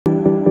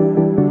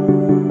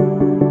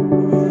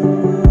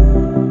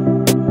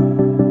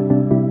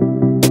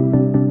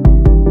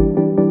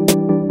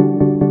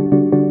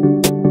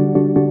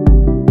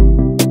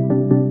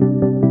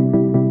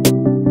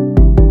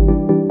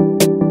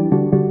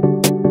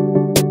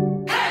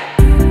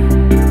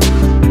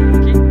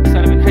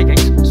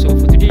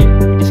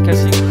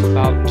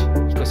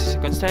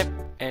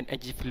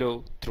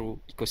flow through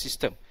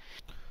ecosystem.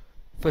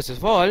 First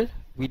of all,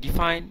 we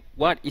define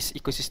what is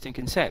ecosystem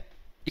concept.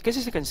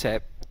 Ecosystem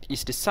concept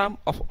is the sum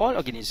of all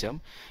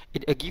organisms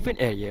in a given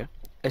area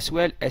as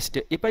well as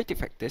the abiotic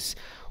factors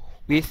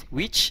with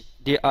which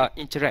they are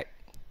interact.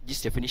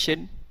 This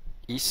definition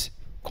is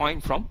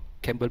coined from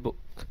Campbell book.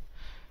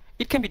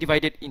 It can be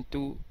divided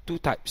into two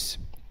types.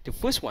 The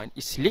first one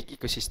is lake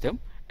ecosystem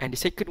and the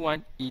second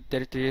one is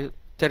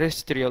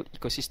terrestrial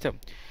ecosystem.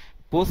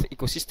 Both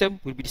ecosystem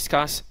will be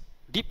discussed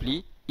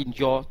deeply in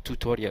your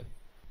tutorial.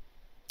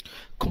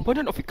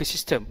 Component of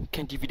ecosystem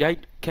can be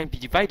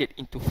divided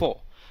into four.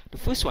 The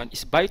first one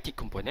is biotic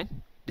component,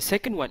 the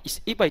second one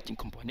is abiotic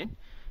component,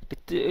 the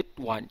third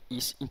one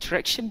is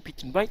interaction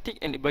between biotic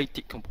and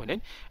abiotic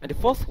component, and the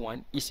fourth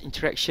one is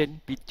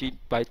interaction between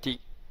biotic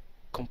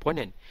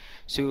component.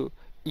 So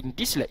in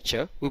this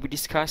lecture, we will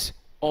discuss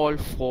all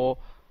four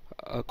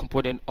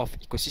components of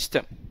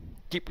ecosystem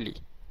deeply.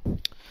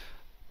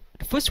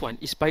 The first one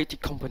is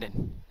biotic component.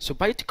 So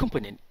biotic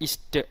component is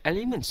the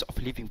elements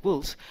of living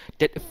worlds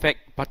that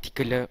affect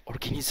particular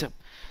organism.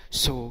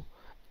 So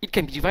it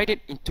can be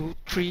divided into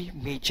three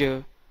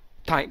major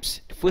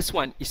types. The first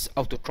one is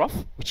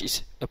autotroph, which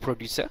is a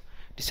producer.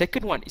 The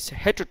second one is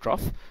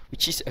heterotroph,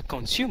 which is a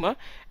consumer,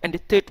 and the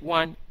third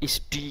one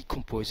is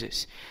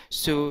decomposers.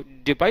 So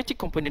the biotic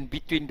component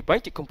between the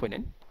biotic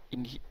component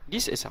in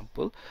this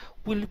example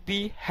will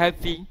be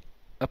having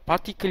a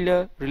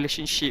particular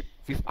relationship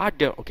with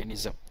other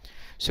organism.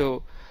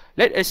 So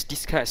let us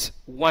discuss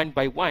one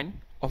by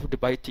one of the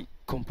biotic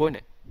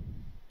component.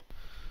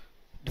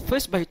 The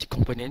first biotic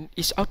component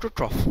is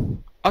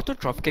autotroph.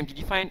 Autotroph can be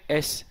defined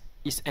as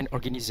is an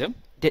organism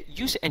that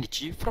uses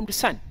energy from the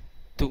sun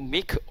to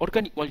make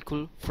organic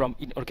molecule from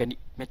inorganic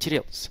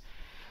materials.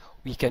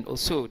 We can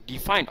also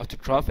define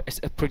autotroph as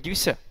a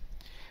producer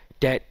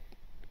that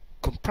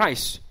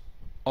comprises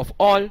of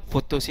all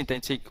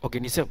photosynthetic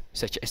organisms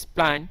such as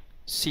plant,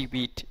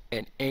 seaweed,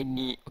 and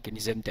any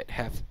organism that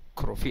have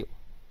chlorophyll.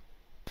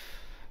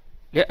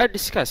 Let us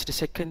discuss the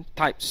second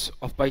types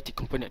of biotic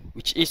component,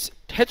 which is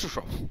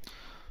heterotroph.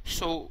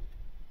 So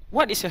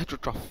what is a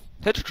heterotroph?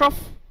 Heterotroph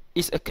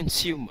is a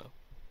consumer.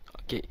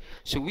 Okay,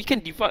 so we can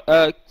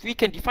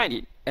define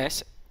it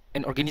as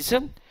an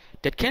organism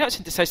that cannot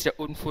synthesize their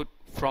own food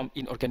from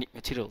inorganic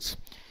materials.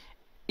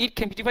 It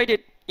can be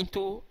divided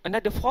into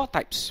another four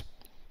types.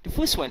 The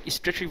first one is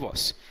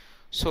detritivores.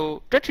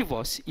 So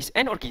detritivores is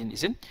an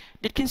organism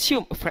that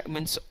consumes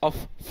fragments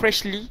of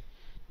freshly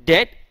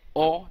dead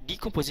or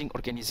decomposing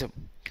organism.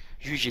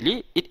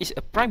 Usually it is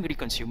a primary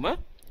consumer.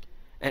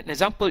 An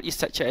example is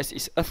such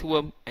as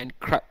earthworm and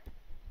crab.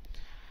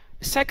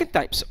 The second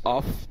types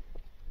of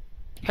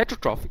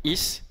heterotroph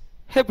is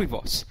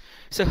herbivores.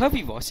 So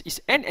herbivores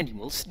is an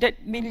animals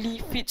that mainly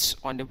feeds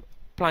on the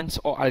plants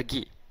or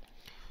algae.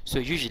 So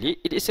usually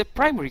it is a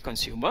primary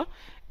consumer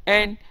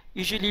and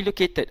usually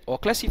located or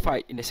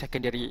classified in the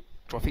secondary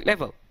trophic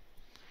level.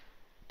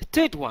 The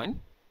third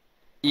one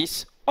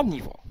is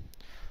omnivore.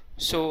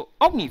 So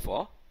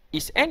omnivore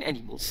is an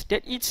animals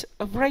that eats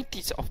a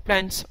variety of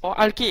plants or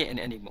algae and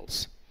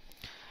animals.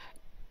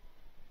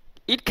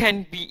 It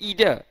can be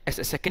either as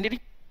a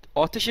secondary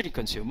or tertiary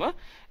consumer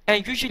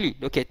and usually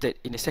located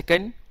in the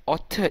second or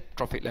third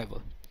trophic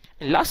level.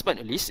 And last but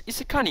not least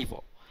is a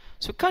carnivore.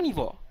 So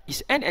carnivore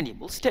is an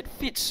animals that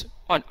feeds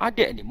on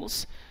other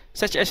animals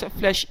such as a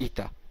flesh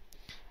eater.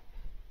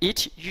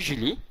 It's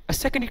usually a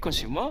secondary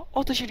consumer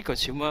or tertiary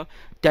consumer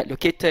that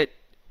located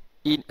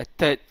in a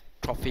third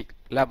trophic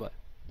level.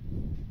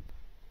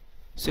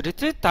 So the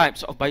third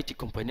types of biotic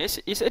components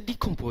is a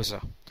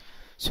decomposer.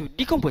 So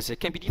decomposer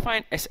can be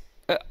defined as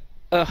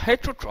a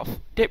heterotroph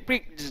that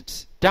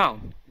breaks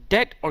down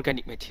dead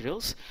organic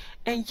materials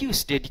and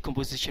use their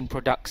decomposition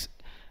products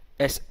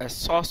as a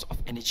source of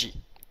energy.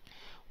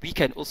 We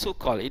can also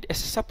call it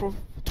as a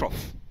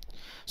saprotroph.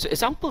 So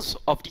examples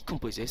of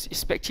decomposers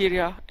is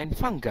bacteria and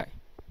fungi.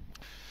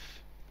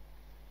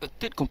 A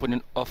third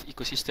component of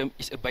ecosystem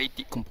is a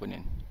biotic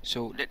component.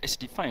 So let us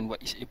define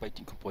what is a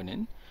biotic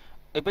component.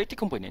 A biotic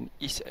component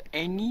is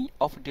any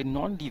of the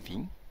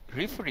non-living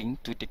referring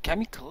to the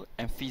chemical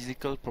and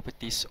physical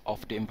properties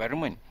of the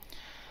environment.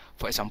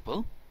 For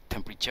example,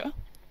 temperature,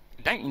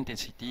 light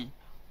intensity,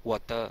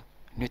 water,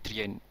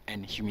 nutrient,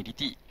 and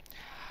humidity.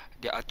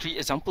 There are three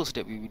examples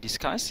that we will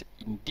discuss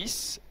in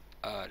this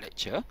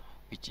lecture,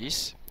 which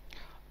is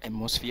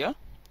atmosphere,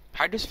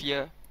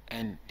 hydrosphere,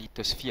 and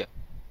lithosphere.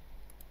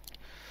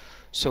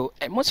 So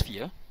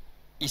atmosphere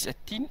is a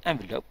thin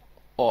envelope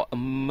or a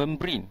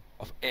membrane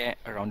of air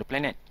around the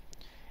planet.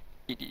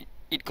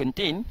 It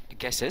contains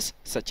gases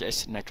such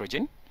as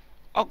nitrogen,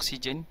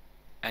 oxygen,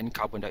 and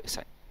carbon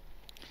dioxide.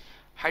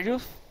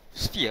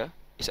 Hydrosphere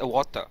is a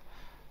water.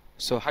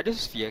 So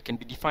hydrosphere can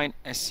be defined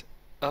as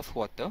earth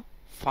water,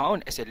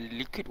 found as a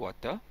liquid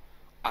water,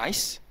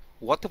 ice,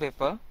 water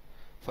vapor,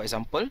 for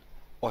example,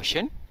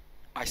 ocean,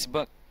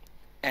 iceberg,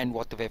 and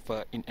water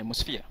vapor in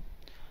atmosphere.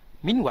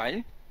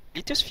 Meanwhile,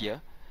 lithosphere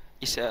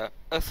is a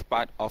earth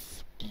part of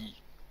the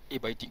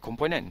abiotic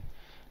component.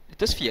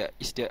 Lithosphere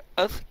is the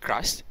earth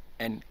crust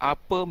and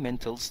upper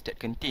mantles that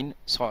contain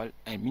soil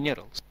and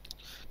minerals.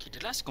 Okay,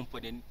 the last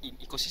component in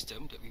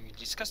ecosystem that we will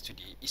discuss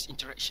today is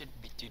interaction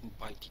between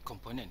biotic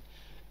component.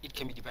 It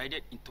can be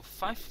divided into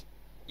 5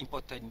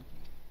 important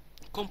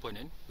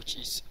components, which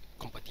is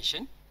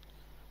competition,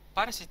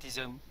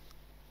 parasitism,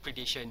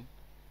 predation,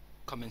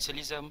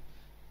 commensalism,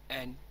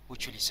 and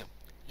mutualism.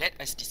 Let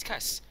us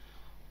discuss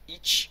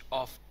each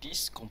of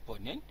these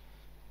components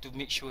to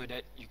make sure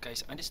that you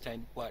guys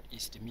understand what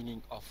is the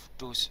meaning of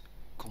those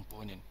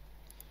components.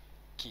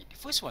 Okay, the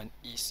first one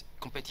is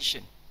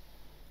competition.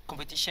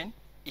 Competition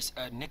is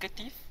a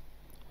negative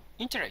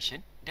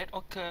interaction that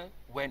occurs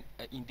when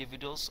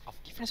individuals of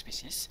different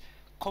species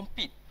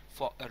compete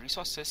for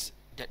resources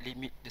that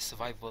limit the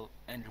survival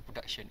and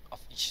reproduction of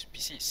each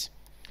species.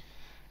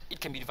 It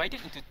can be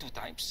divided into 2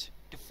 types.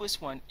 The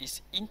first one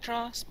is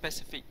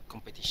intra-specific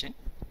competition,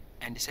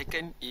 and the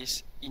second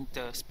is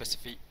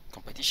inter-specific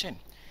competition.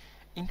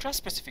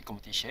 Intra-specific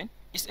competition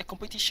is a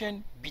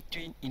competition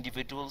between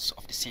individuals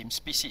of the same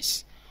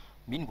species.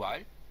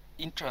 Meanwhile,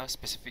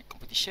 intra-specific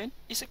competition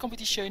is a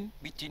competition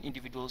between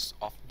individuals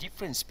of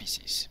different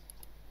species.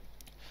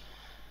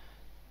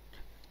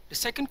 The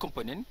second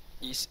component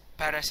is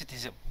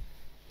parasitism.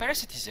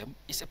 Parasitism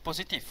is a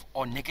positive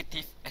or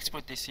negative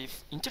exploitative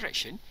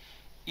interaction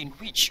in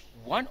which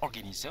one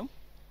organism,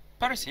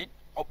 parasite,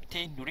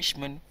 obtain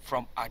nourishment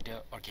from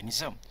other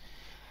organism,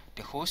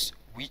 the host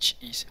which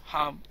is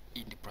harmed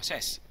in the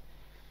process.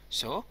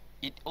 So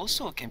it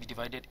also can be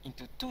divided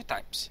into 2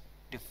 types.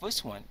 The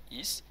first one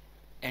is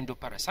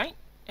endoparasite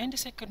and the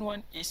second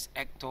one is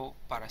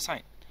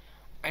ectoparasite.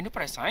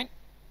 Endoparasite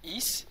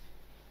is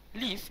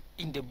live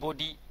in the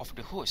body of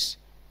the host.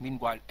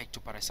 Meanwhile,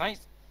 ectoparasite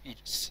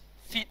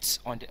feeds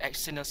on the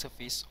external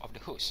surface of the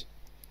host.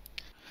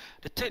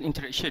 The third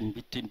interaction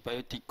between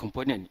biotic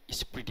component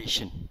is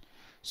predation.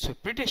 So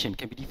predation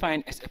can be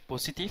defined as a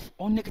positive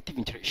or negative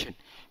interaction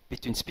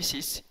between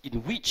species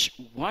in which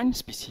one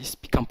species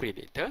becomes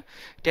predator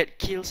that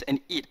kills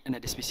and eats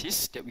another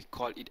species that we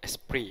call it as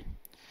prey.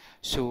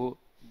 So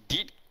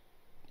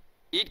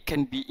it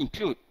can be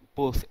include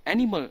both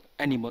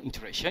animal-animal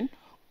interaction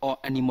or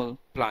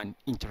animal-plant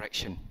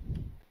interaction.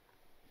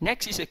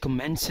 Next is a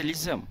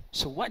commensalism.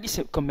 So what is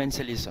a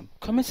commensalism?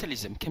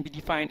 Commensalism can be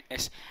defined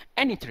as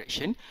an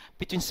interaction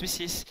between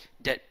species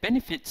that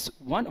benefits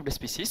one of the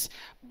species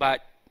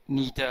but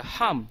neither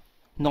harm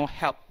nor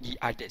help the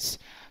others.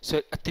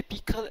 So a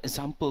typical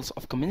examples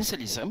of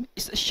commensalism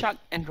is a shark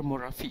and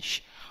remora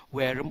fish,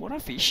 where remora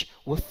fish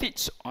will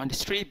feed on the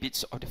stray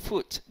bits of the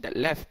food that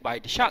left by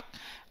the shark,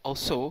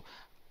 also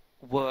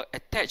were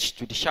attached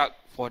to the shark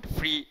for the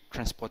free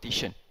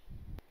transportation.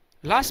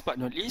 Last but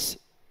not least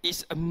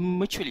is a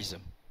mutualism.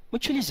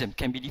 Mutualism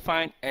can be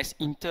defined as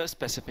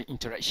interspecific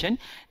interaction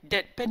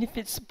that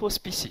benefits both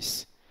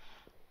species.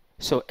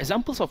 So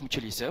examples of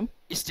mutualism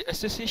is the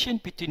association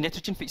between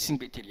nitrogen-fixing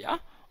bacteria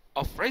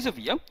of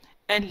rhizobium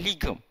and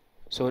ligum,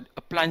 so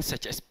a plant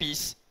such as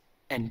peas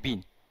and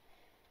bean.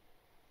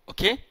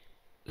 Okay,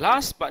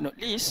 last but not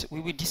least, we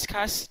will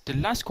discuss the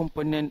last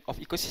component of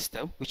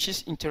ecosystem, which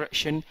is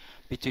interaction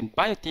between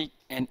biotic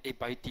and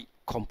abiotic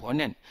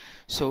component.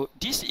 So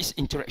this is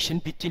interaction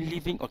between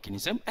living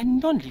organism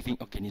and non-living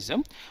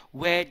organism,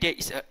 where there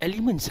is an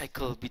element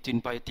cycle between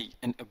biotic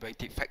and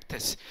abiotic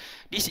factors.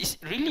 This is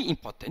really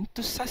important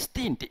to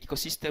sustain the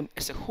ecosystem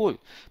as a whole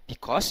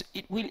because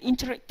it will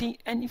interacting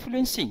and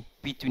influencing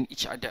between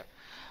each other.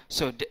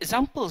 So the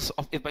examples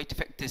of abiotic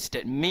factors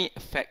that may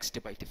affect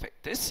the biotic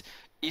factors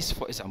is,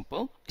 for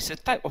example, is a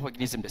type of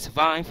organism that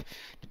survive,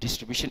 the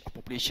distribution of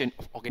population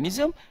of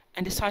organism,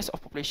 and the size of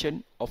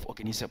population of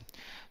organism.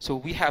 So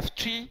we have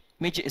 3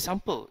 major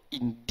examples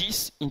in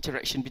this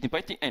interaction between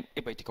biotic and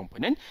abiotic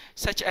component,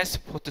 such as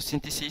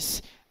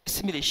photosynthesis,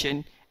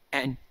 assimilation,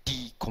 and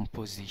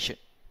decomposition.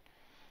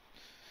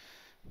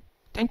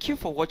 Thank you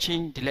for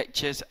watching the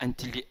lectures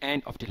until the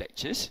end of the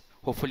lectures.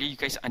 Hopefully you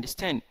guys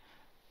understand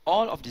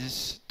all of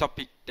this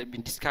topic that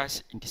been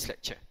discussed in this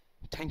lecture.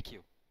 Thank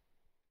you.